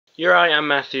You're right, I'm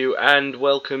Matthew, and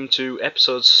welcome to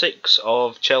episode 6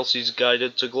 of Chelsea's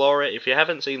Guided to Glory. If you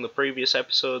haven't seen the previous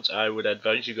episodes, I would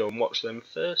advise you go and watch them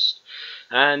first.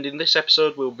 And in this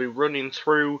episode, we'll be running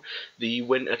through the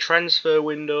winter transfer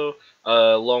window,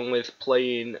 along with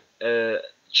playing a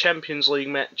Champions League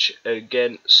match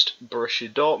against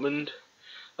Borussia Dortmund,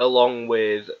 along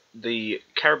with the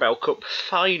Carabao Cup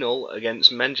Final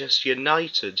against Manchester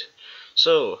United.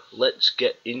 So, let's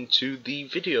get into the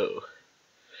video.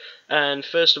 And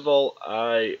first of all,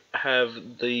 I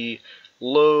have the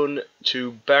loan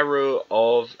to Barrow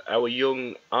of our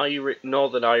young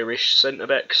Northern Irish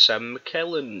centre-back Sam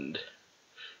McKelland,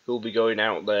 who'll be going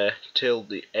out there till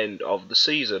the end of the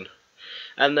season.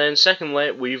 And then secondly,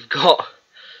 we've got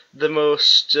the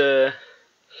most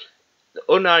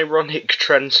unironic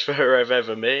transfer I've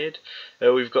ever made.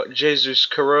 We've got Jesus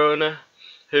Corona,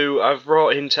 who I've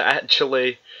brought in to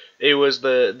actually... He was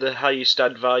the highest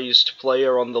advised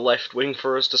player on the left wing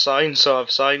for us to sign, so I've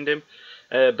signed him.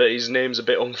 But his name's a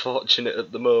bit unfortunate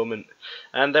at the moment.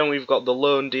 And then we've got the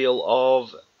loan deal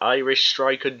of Irish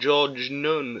striker George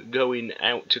Nunn going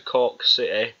out to Cork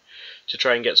City to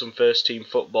try and get some first team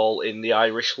football in the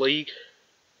Irish League.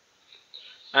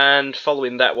 And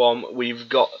following that one, we've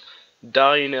got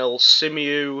Dynel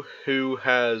Simiu, who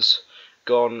has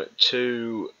gone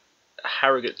to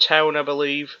Harrogate Town, I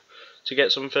believe, to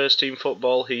get some first team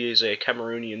football. He is a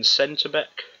Cameroonian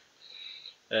centre-back,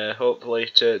 hopefully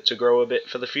to grow a bit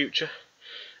for the future.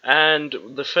 And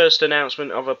the first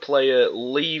announcement of a player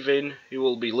leaving, he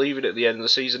will be leaving at the end of the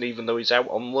season even though he's out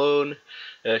on loan.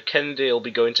 Kennedy will be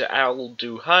going to Al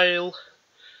Duhail,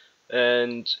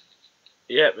 and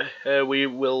yep, we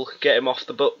will get him off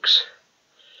the books.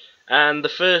 And the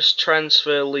first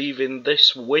transfer leaving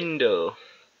this window,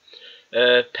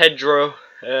 Pedro.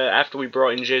 After we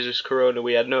brought in Jesus Corona,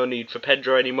 we had no need for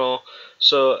Pedro anymore,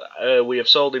 so we have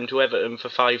sold him to Everton for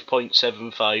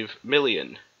 5.75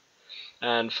 million.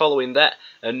 And following that,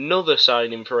 another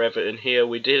signing for Everton here.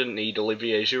 We didn't need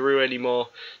Olivier Giroud anymore.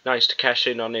 Nice to cash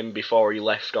in on him before he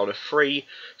left on a free.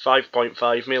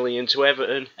 5.5 million to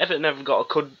Everton. Everton have got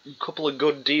a couple of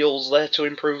good deals there to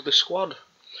improve the squad,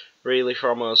 really,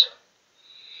 from us.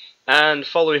 And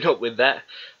following up with that,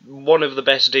 one of the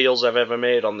best deals I've ever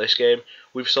made on this game,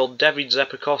 we've sold David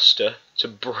Zappacosta to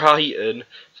Brighton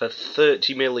for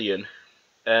 30 million,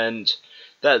 and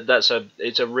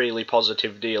it's a really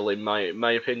positive deal in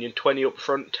my opinion. 20 up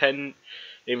front, 10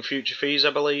 in future fees, I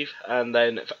believe. And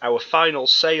then our final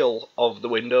sale of the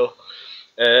window,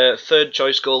 third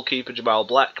choice goalkeeper Jamal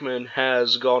Blackman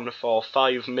has gone for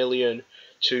 5 million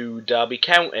to Derby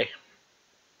County,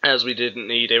 as we didn't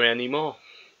need him anymore.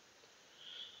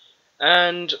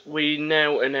 And we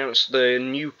now announce the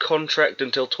new contract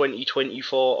until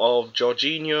 2024 of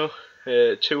Jorginho,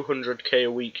 200k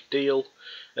a week deal.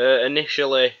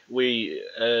 Initially, we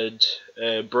had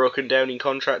broken down in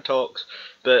contract talks,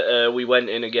 but we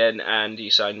went in again and he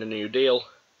signed a new deal.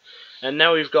 And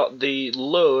now we've got the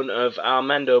loan of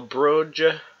Armando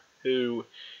Broja, who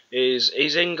is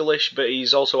English, but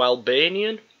he's also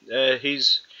Albanian.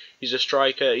 He's a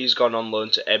striker. He's gone on loan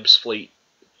to Ebbsfleet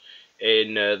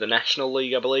in the National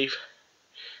League, I believe.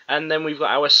 And then we've got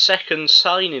our second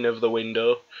signing of the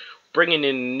window, bringing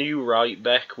in a new right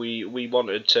back. We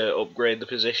wanted to upgrade the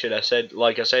position.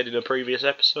 Like I said in a previous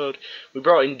episode, we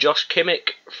brought in Josh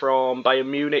Kimmich from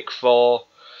Bayern Munich for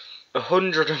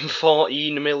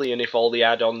 114 million if all the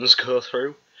add-ons go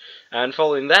through. And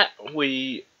following that,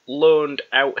 we loaned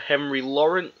out Henry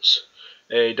Lawrence,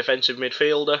 a defensive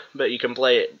midfielder, but he can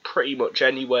play it pretty much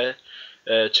anywhere,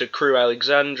 to Crewe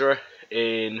Alexandra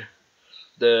in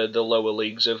the lower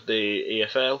leagues of the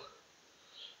EFL.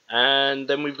 And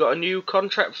then we've got a new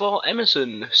contract for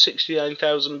Emerson,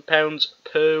 £69,000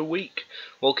 per week.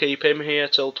 We'll keep him here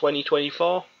till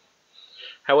 2024.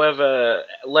 However,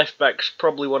 left back's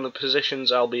probably one of the positions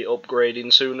I'll be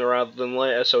upgrading sooner rather than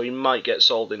later, so he might get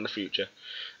sold in the future.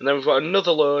 And then we've got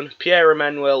another loan,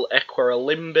 Pierre-Emmanuel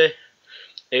Ekwarimbe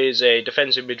is a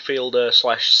defensive midfielder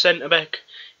slash centre-back.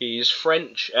 He's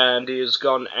French, and he has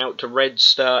gone out to Red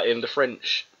Star in the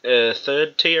French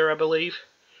third tier, I believe.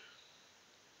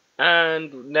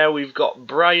 And now we've got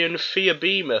Brian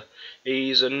Fiabima.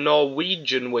 He's a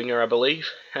Norwegian winger, I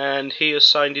believe, and he has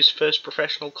signed his first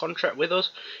professional contract with us.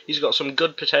 He's got some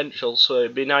good potential, so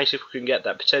it'd be nice if we can get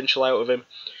that potential out of him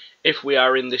if we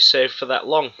are in this save for that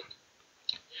long.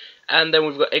 And then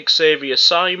we've got Xavier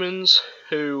Simons,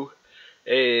 who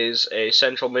is a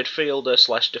central midfielder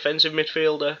slash defensive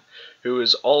midfielder, who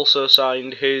has also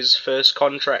signed his first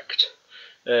contract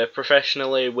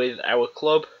professionally with our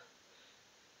club.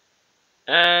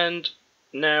 And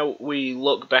now we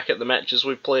look back at the matches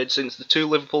we've played since the 2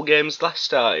 Liverpool games last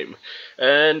time,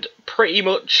 and pretty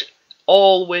much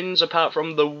all wins apart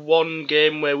from the one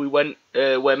game where we went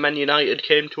where Man United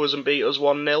came to us and beat us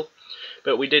 1-0,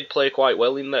 but we did play quite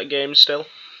well in that game still,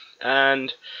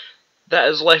 and that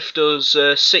has left us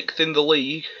 6th in the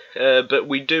league, but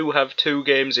we do have 2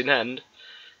 games in hand,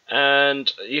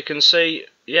 and you can see,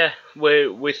 yeah,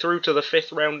 we're through to the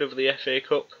 5th round of the FA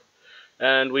Cup,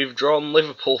 and we've drawn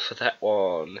Liverpool for that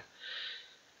one.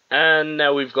 And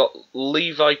now we've got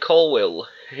Levi Colwill.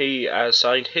 He has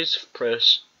signed his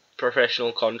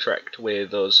professional contract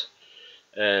with us,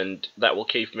 and that will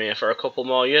keep me for a couple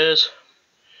more years,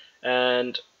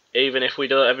 and even if we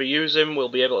don't ever use him, we'll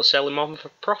be able to sell him on for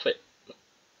profit.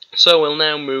 So we'll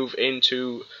now move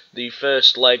into the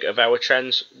first leg of our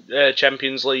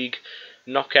Champions League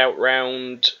knockout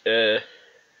round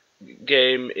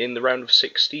game in the round of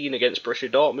 16 against Borussia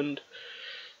Dortmund.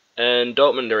 And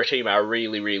Dortmund are a team I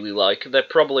really like. They're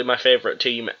probably my favourite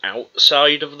team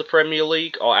outside of the Premier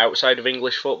League, or outside of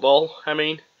English football, I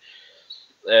mean.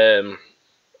 But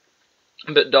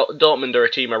Dortmund are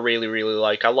a team I really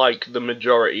like. I like the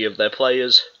majority of their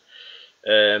players,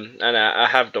 and I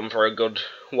have done for a good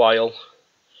while.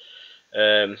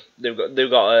 They've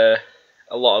got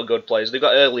a lot of good players. They've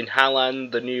got Erling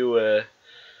Haaland, the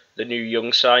new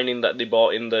young signing that they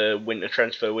bought in the winter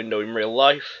transfer window in real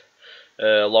life,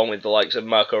 along with the likes of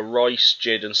Marco Reus,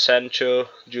 Jadon Sancho,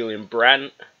 Julian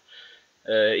Brandt,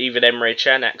 even Emre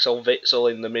Can, Axel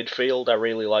Witsel in the midfield. I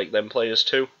really like them players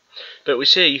too. But we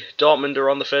see Dortmund are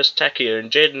on the first attack here, and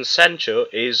Jadon Sancho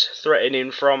is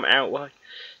threatening from out wide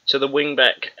to the wing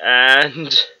back,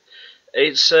 and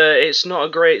it's not a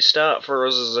great start for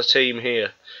us as a team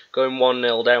here, going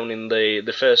 1-0 down in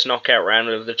the first knockout round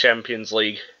of the Champions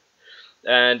League.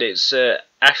 And it's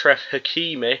Achraf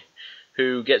Hakimi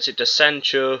who gets it to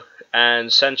Sancho,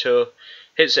 and Sancho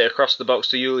hits it across the box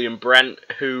to Julian Brandt,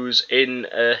 who's in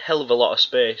a hell of a lot of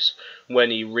space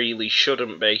when he really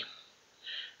shouldn't be.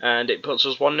 And it puts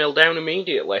us 1-0 down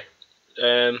immediately.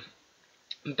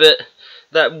 But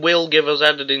that will give us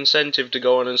added incentive to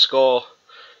go on and score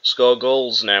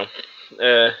goals now.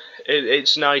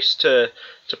 It's nice to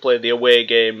play the away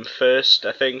game first,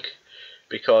 I think,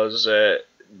 because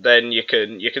then you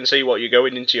can see what you're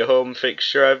going into your home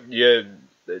fixture. You're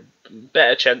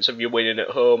better chance of you winning at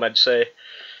home, I'd say,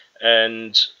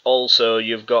 and also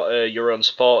you've got your own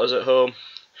supporters at home.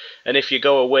 And if you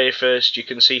go away first, you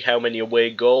can see how many away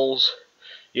goals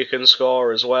you can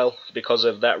score as well because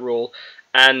of that rule.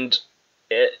 And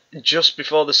just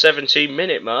before the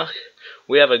 17-minute mark,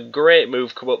 we have a great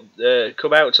move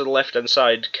come out to the left-hand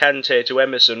side. Kante to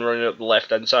Emerson running up the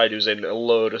left-hand side, who's in a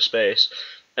load of space.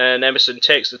 And Emerson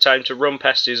takes the time to run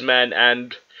past his men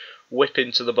and whip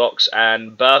into the box.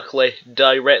 And Barkley,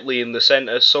 directly in the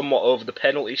centre, somewhat over the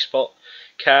penalty spot,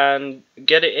 can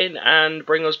get it in and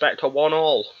bring us back to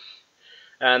 1-1.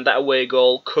 And that away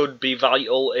goal could be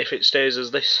vital if it stays as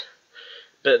this.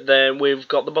 But then we've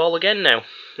got the ball again now.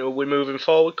 We're moving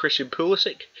forward. Christian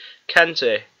Pulisic,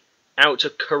 Kante, out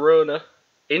to Corona,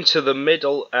 into the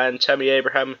middle, and Tammy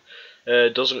Abraham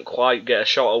doesn't quite get a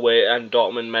shot away, and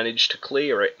Dortmund managed to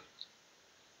clear it.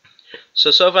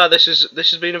 So far this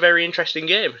has been a very interesting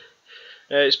game.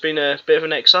 It's been a bit of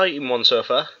an exciting one so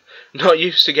far. Not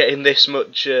used to getting this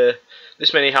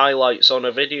many highlights on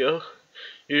a video.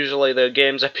 Usually the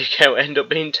games I pick out end up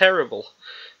being terrible.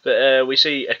 But we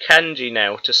see Akanji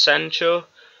now to Sancho,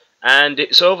 and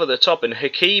it's over the top, and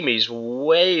Hakimi's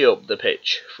way up the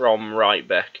pitch from right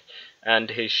back, and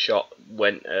his shot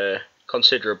went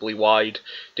considerably wide.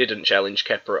 Didn't challenge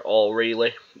Kepa at all,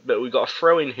 really. But we've got a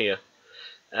throw in here,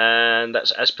 and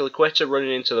that's Azpilicueta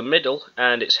running into the middle,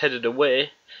 and it's headed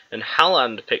away, and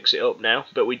Haaland picks it up now,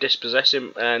 but we dispossess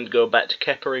him and go back to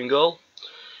Kepa in goal.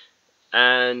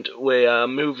 And we are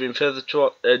moving further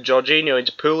to Jorginho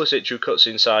into Pulisic, who cuts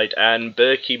inside, and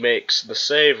Berkey makes the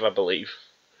save, I believe.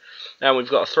 And we've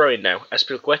got a throw in now.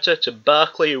 Azpilicueta to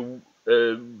Barkley.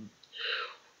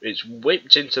 It's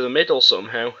whipped into the middle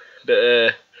somehow,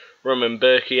 but Roman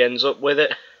Berkey ends up with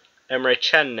it. Emre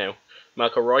Can now.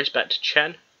 Marco Reus back to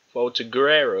Can. Forward to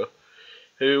Guerrero,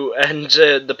 and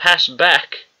the pass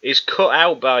back is cut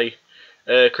out by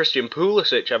Christian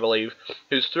Pulisic, I believe,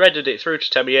 who's threaded it through to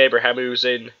Tammy Abraham, who's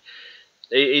in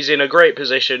a great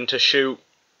position to shoot.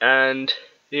 And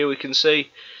here we can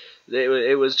see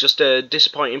it was just a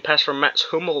disappointing pass from Mats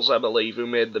Hummels, I believe, who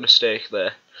made the mistake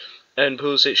there. And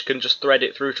Pulisic can just thread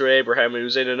it through to Abraham,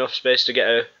 who's in enough space to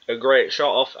get a great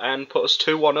shot off and put us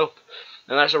 2-1 up.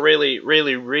 And that's a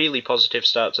really positive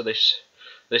start to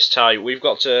this tie. We've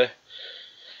got to,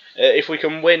 if we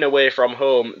can win away from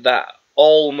home, that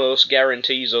almost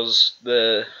guarantees us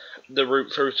the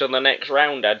route through to the next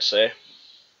round, I'd say,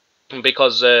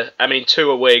 because I mean,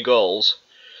 2 away goals.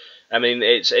 I mean,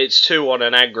 it's 2 on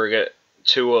an aggregate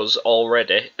to us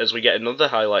already, as we get another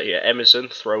highlight here. Emerson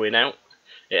throwing out.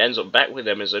 It ends up back with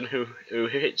Emerson, who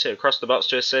hits it across the box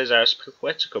to Cesar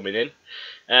Azpilicueta coming in,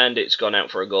 and it's gone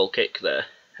out for a goal kick there.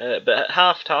 But at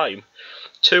half time,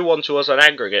 2-1 to us on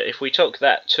aggregate. If we took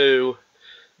that to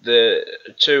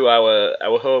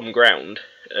our home ground,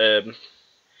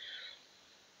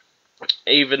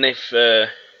 even if the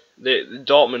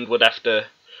Dortmund would have to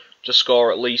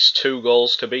score at least 2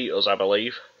 goals to beat us, I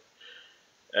believe.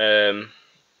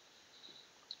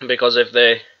 Because if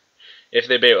they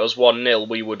beat us 1-0,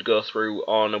 we would go through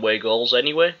on away goals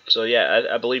anyway. So yeah,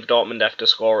 I believe Dortmund have to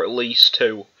score at least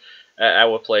 2 at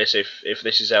our place if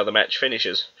this is how the match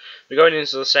finishes. We're going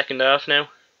into the second half now.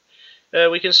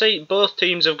 We can see both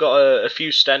teams have got a few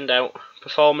standout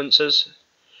performances.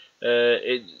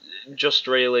 It just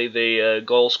really the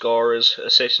goal scorers,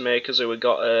 assist makers who have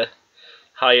got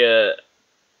higher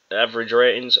average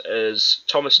ratings, as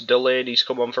Thomas Delaney's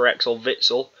come on for Axel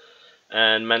Witsel,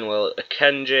 and Manuel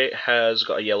Akanji has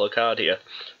got a yellow card here.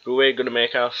 But we're going to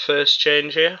make our first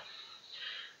change here,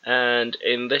 and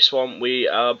in this one we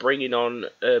are bringing on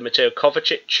Mateo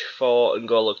Kovacic for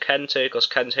N'Golo Kante, because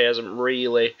Kante hasn't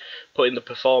really put in the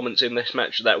performance in this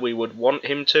match that we would want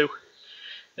him to.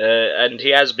 And he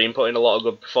has been putting a lot of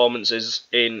good performances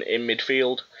in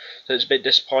midfield, so it's a bit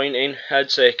disappointing. I'd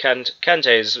say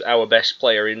Kante is our best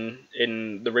player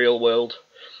in the real world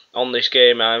on this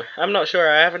game. I'm not sure,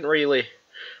 I haven't really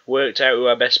worked out who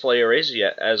our best player is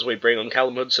yet, as we bring on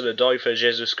Callum Hudson-Odoi for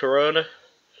Jesus Corona.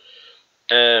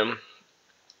 I'd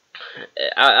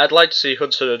like to see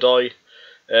Hudson-Odoi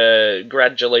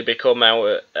gradually become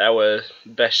our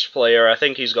best player. I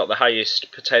think he's got the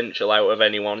highest potential out of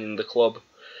anyone in the club.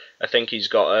 I think he's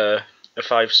got a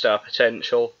 5-star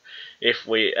potential. At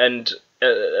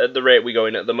the rate we're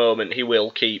going at the moment, he will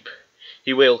keep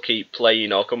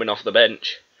playing or coming off the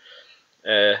bench.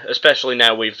 Especially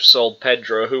now we've sold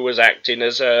Pedro, who was acting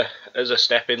as a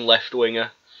step-in left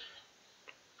winger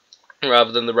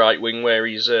rather than the right wing, where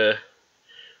he's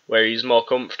more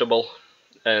comfortable,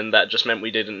 and that just meant we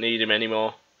didn't need him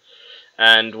anymore.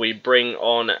 And we bring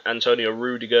on Antonio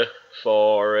Rudiger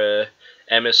for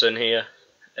Emerson here.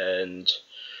 And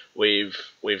we've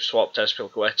swapped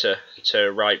Azpilicueta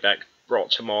to right back,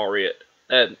 brought Tomori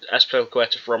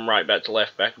Azpilicueta from right back to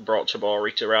left back, brought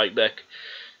Tomori to right back,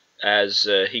 as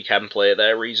he can play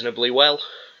there reasonably well.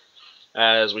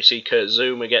 As we see, Kurt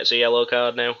Zouma gets a yellow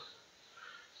card now,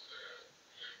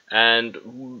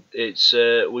 and it's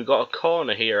we've got a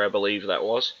corner here, I believe that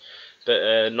was,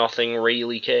 but nothing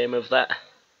really came of that,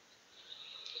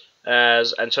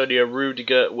 as Antonio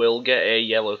Rudiger will get a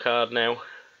yellow card now.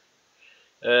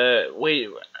 For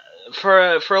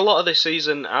a lot of this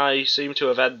season, I seem to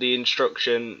have had the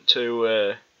instruction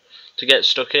to get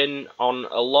stuck in on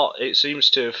a lot. It seems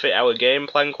to fit our game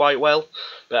plan quite well,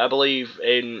 but I believe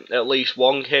in at least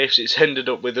one case it's ended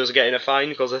up with us getting a fine,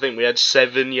 because I think we had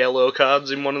 7 yellow cards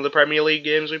in one of the Premier League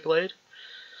games we played.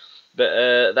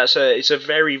 But it's a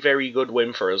very, very good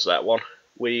win for us, that one.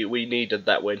 We needed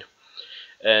that win,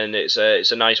 and it's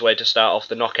a nice way to start off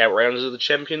the knockout rounds of the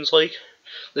Champions League.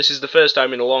 This is the first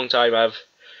time in a long time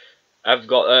I've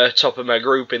got top of my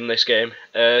group in this game.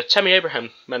 Tammy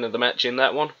Abraham, man of the match in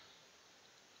that one.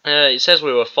 It says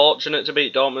we were fortunate to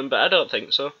beat Dortmund, but I don't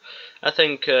think so. I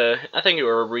think it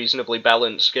were a reasonably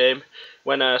balanced game.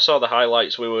 When I saw the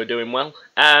highlights, we were doing well,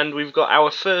 and we've got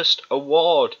our first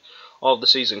award of the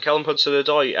season. Callum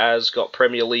Hudson-Odoi has got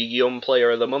Premier League Young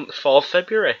Player of the Month for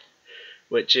February,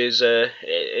 which is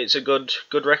it's a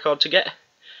good record to get.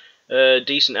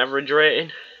 Decent average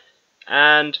rating,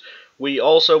 and we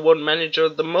also won Manager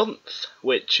of the Month,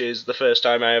 which is the first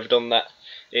time I have done that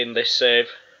in this save.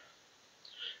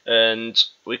 And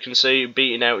we can see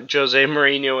beating out Jose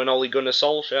Mourinho and Ole Gunnar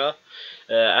Solskjaer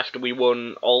after we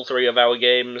won all 3 of our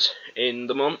games in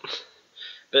the month.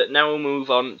 But now we'll move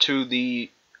on to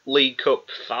the League Cup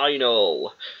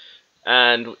Final,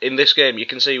 and in this game you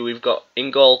can see we've got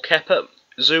in goal Kepa,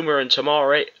 Zouma and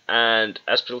Tomori, and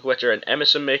Azpilicueta and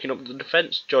Emerson making up the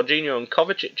defence, Jorginho and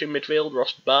Kovacic in midfield,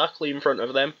 Ross Barkley in front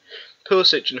of them,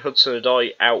 Pulisic and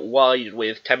Hudson-Odoi out wide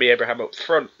with Tammy Abraham up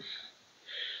front.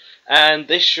 And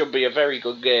this should be a very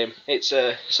good game. It's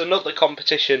another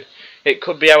competition. It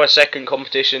could be our second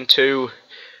competition to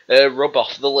rub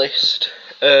off the list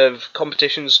of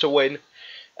competitions to win,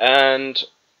 and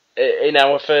in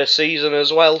our first season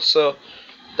as well. So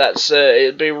that's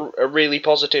it'd be a really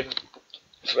positive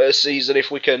first season if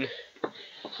we can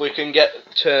get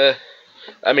to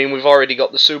I mean, we've already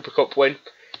got the Super Cup win,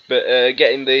 but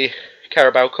getting the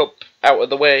Carabao Cup out of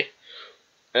the way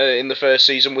in the first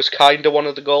season was kind of one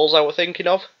of the goals I was thinking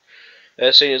of,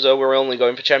 seeing as though we're only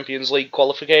going for Champions League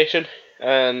qualification,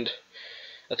 and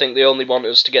I think they only want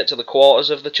us to get to the quarters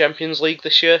of the Champions League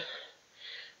this year,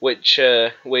 which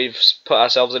we've put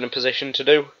ourselves in a position to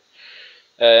do.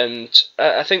 And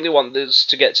I think they want us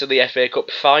to get to the FA Cup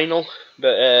Final,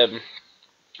 but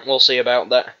we'll see about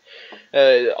that.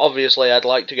 Obviously, I'd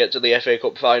like to get to the FA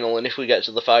Cup Final, and if we get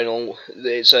to the final,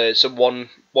 it's a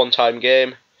one-time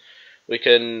game. We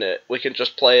can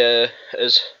just play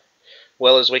as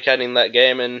well as we can in that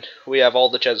game, and we have all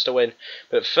the chance to win.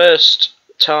 But first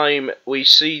time we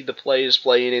see the players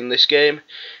playing in this game,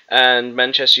 and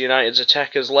Manchester United's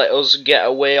attackers let us get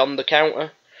away on the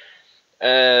counter.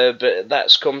 But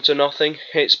that's come to nothing.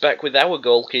 It's back with our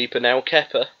goalkeeper now,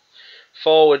 Kepa.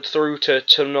 Forward through to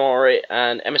Tomori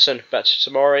and Emerson. Back to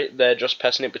Tomori. They're just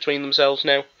passing it between themselves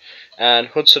now. And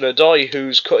Hudson-Odoi,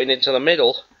 who's cutting into the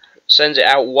middle, sends it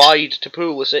out wide to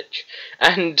Pulisic.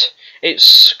 And it's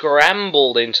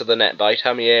scrambled into the net by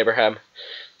Tammy Abraham.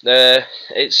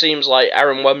 It seems like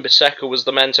Aaron Wan-Bissaka was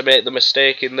the man to make the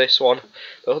mistake in this one.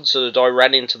 But Hudson-Odoi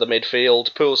ran into the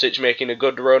midfield. Pulisic making a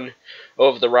good run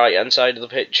over the right-hand side of the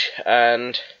pitch.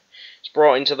 And it's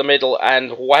brought into the middle,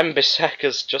 and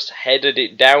Wan-Bissaka's just headed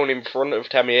it down in front of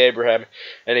Tammy Abraham.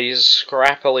 And he's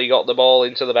scrappily got the ball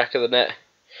into the back of the net.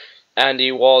 And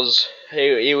he was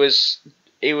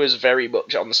very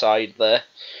much onside there.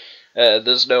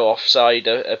 There's no offside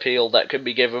appeal that can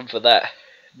be given for that.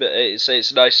 But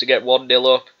it's nice to get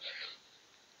 1-0 up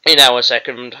in our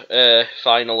second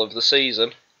final of the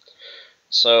season.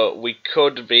 So we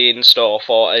could be in store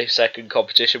for a second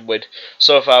competition win.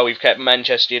 So far we've kept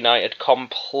Manchester United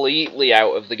completely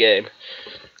out of the game.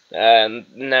 And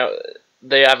now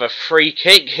they have a free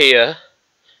kick here.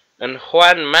 And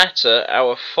Juan Mata,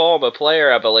 our former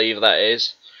player I believe that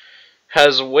is,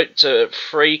 has whipped a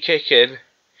free kick in.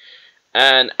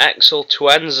 And Axel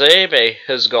Tuanzebe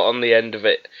has got on the end of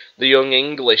it, the young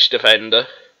English defender,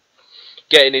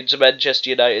 getting into Manchester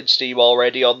United's team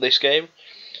already on this game.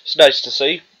 It's nice to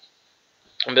see.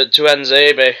 But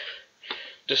Tuanzebe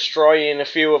destroying a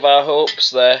few of our hopes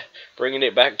there, bringing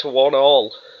it back to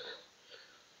 1-1.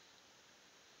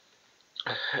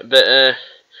 But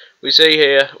we see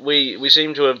here, we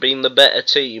seem to have been the better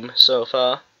team so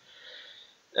far.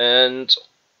 And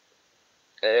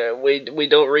we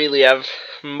don't really have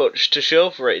much to show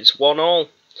for it. It's 1-1,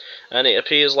 and it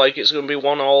appears like it's going to be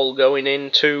 1-1 going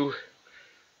into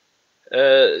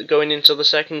the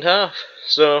second half.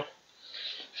 So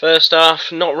first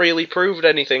half not really proved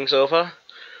anything so far.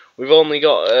 We've only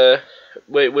got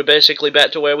we're basically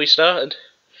back to where we started.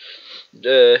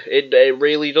 It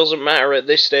really doesn't matter at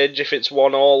this stage if it's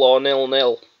 1-1 or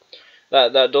 0-0.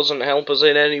 That doesn't help us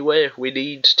in any way. We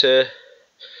need to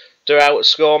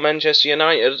outscore Manchester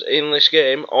United in this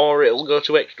game, or it'll go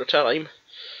to extra time,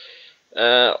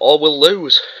 or we'll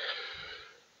lose.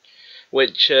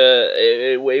 Which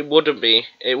it wouldn't be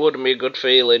a good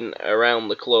feeling around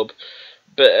the club.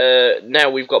 But now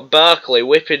we've got Barkley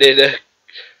whipping in a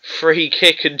free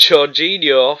kick, and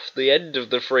Jorginho off the end of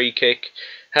the free kick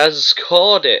has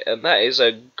scored it, and that is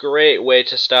a great way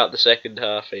to start the second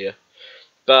half here.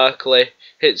 Barkley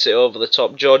hits it over the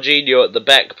top. Jorginho at the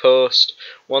back post.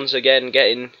 Once again,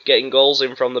 getting goals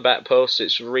in from the back post.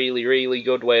 It's a really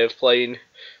good way of playing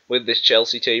with this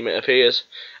Chelsea team, it appears.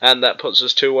 And that puts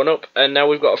us 2-1 up. And now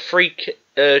we've got a free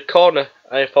corner.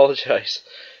 I apologise.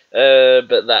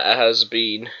 But that has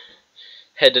been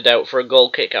headed out for a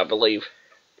goal kick, I believe.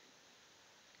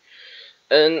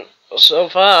 And so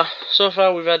far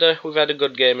we've had a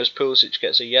good game as Pulisic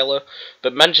gets a yellow,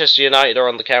 but Manchester United are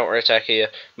on the counter attack here.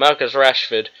 Marcus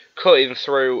Rashford cutting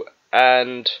through,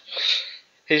 and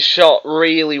his shot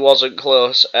really wasn't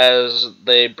close as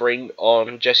they bring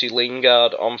on Jesse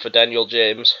Lingard on for Daniel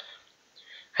James.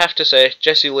 Have to say,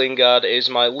 Jesse Lingard is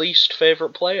my least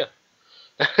favourite player.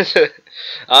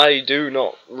 I do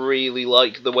not really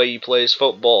like the way he plays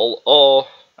football, or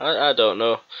I don't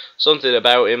know, something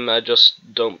about him I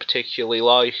just don't particularly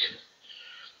like.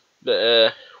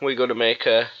 But we're gonna make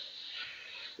a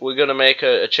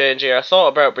change here. I thought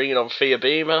about bringing on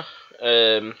Fiabima,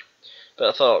 but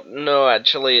I thought no,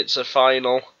 actually it's a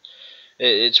final.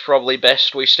 It's probably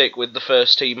best we stick with the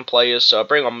first team players. So I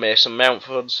bring on Mason Mount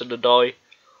for Hudson-Odoi.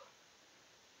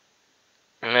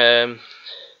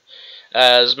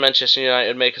 As Manchester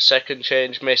United make a second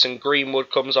change, Mason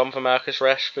Greenwood comes on for Marcus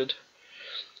Rashford.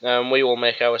 We will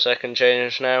make our second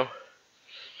change now.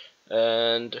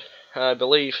 And I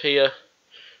believe here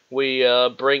we are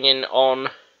bringing on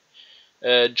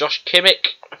Josh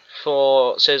Kimmich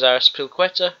for Cesar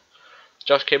Azpilicueta.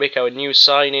 Josh Kimmich, our new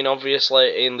signing,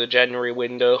 obviously, in the January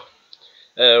window.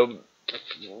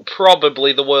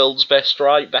 Probably the world's best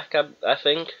right back, I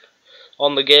think,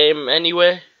 on the game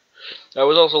anyway. I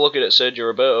was also looking at Sergio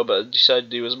Roberto, but I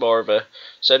decided he was more of a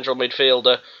central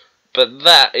midfielder. But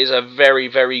that is a very,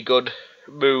 very good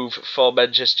move for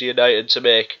Manchester United to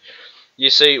make. You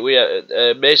see,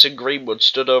 Mason Greenwood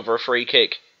stood over a free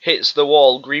kick, hits the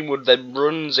wall. Greenwood then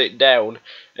runs it down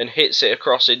and hits it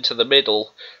across into the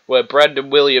middle, where Brandon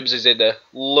Williams is in a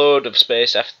load of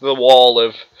space after the wall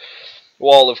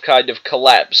of kind of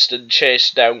collapsed and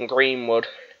chased down Greenwood.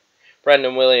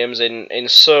 Brandon Williams in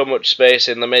so much space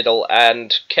in the middle,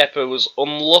 and Kepa was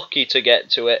unlucky to get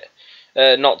to it.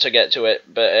 Not to get to it,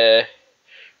 but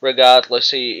regardless,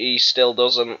 he still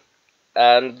doesn't.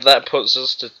 And that puts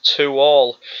us to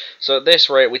 2-2. So at this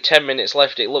rate, with 10 minutes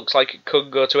left, it looks like it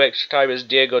could go to extra time as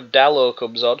Diego Dallo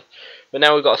comes on. But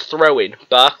now we've got a throw-in.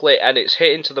 Barkley, and it's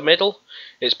hit into the middle.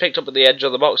 It's picked up at the edge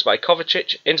of the box by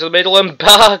Kovacic. Into the middle, and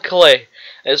Barkley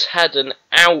has had an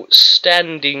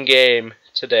outstanding game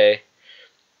today.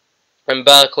 And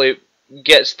Barkley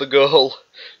gets the goal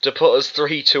to put us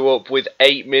 3-2 up with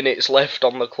 8 minutes left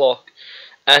on the clock.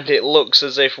 And it looks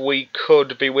as if we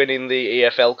could be winning the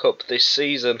EFL Cup this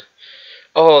season.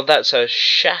 Oh, that's a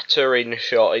shattering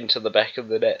shot into the back of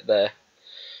the net there.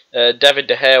 David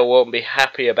De Gea won't be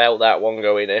happy about that one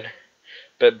going in.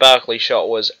 But Barkley's shot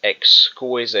was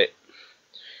exquisite.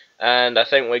 And I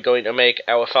think we're going to make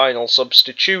our final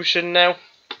substitution now.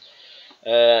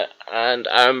 And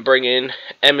I'm bringing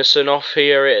Emerson off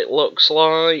here, it looks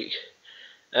like.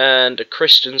 And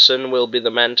Christensen will be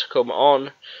the man to come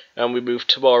on. And we move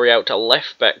Tomori out to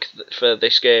left back for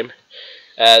this game.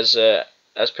 As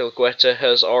Azpilicueta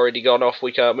has already gone off,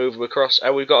 we can't move him across.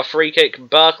 And we've got a free kick,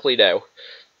 Barkley now.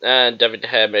 And David De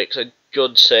Gea makes a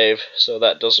good save, so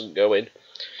that doesn't go in.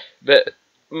 But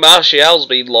Martial's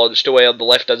been launched away on the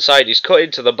left-hand side. He's cut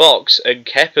into the box, and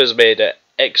Kepa's made an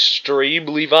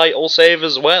extremely vital save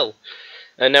as well.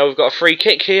 And now we've got a free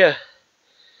kick here.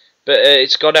 But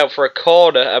it's gone out for a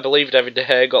corner. I believe David De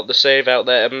Gea got the save out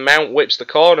there, and Mount whips the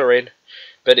corner in.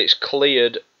 But it's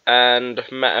cleared, and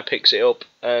Mata picks it up,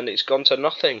 and it's gone to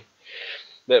nothing.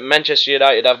 But Manchester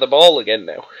United have the ball again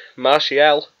now.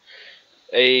 Martial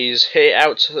is hit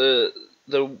out to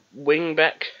the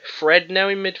wing-back Fred now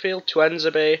in midfield, to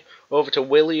Anzabe, over to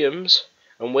Williams.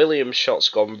 And Williams' shot's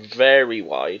gone very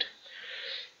wide.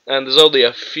 And there's only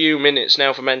a few minutes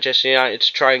now for Manchester United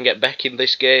to try and get back in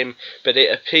this game, but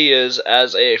it appears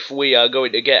as if we are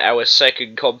going to get our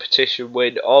second competition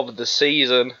win of the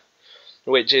season,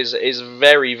 which is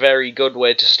very, very good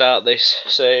way to start this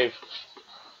save,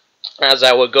 as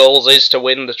our goals is to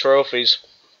win the trophies,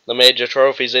 the major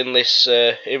trophies in this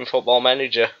in Football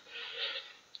Manager.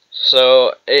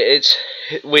 So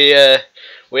we had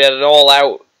an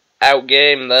all-out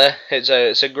game there.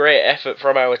 It's a great effort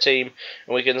from our team,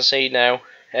 and we can see now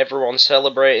everyone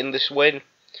celebrating this win,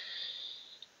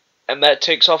 and that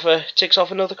ticks off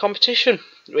another competition,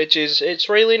 which it's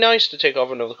really nice to tick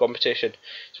off another competition.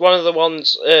 It's one of the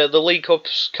ones, the League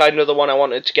Cup's kind of the one I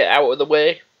wanted to get out of the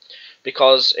way,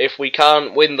 because if we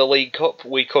can't win the League Cup,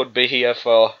 we could be here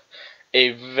for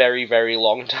a very, very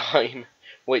long time,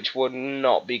 which would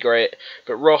not be great.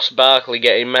 But Ross Barkley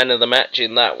getting man of the match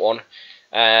in that one.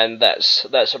 And that's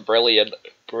a brilliant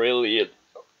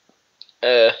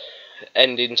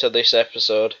ending to this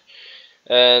episode.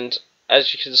 And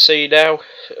as you can see now,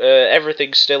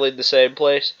 everything's still in the same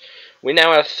place. We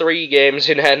now have 3 games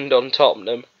in hand on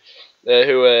Tottenham,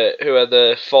 who are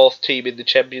the 4th team in the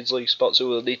Champions League spots who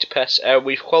will need to pass.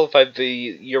 We've qualified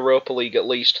the Europa League at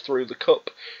least through the Cup,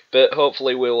 but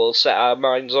hopefully we will set our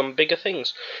minds on bigger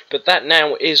things. But that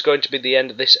now is going to be the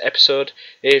end of this episode.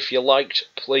 If you liked,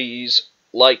 please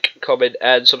like, comment,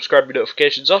 and subscribe with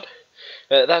notifications on.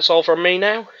 That's all from me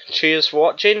now. Cheers for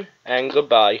watching, and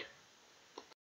goodbye.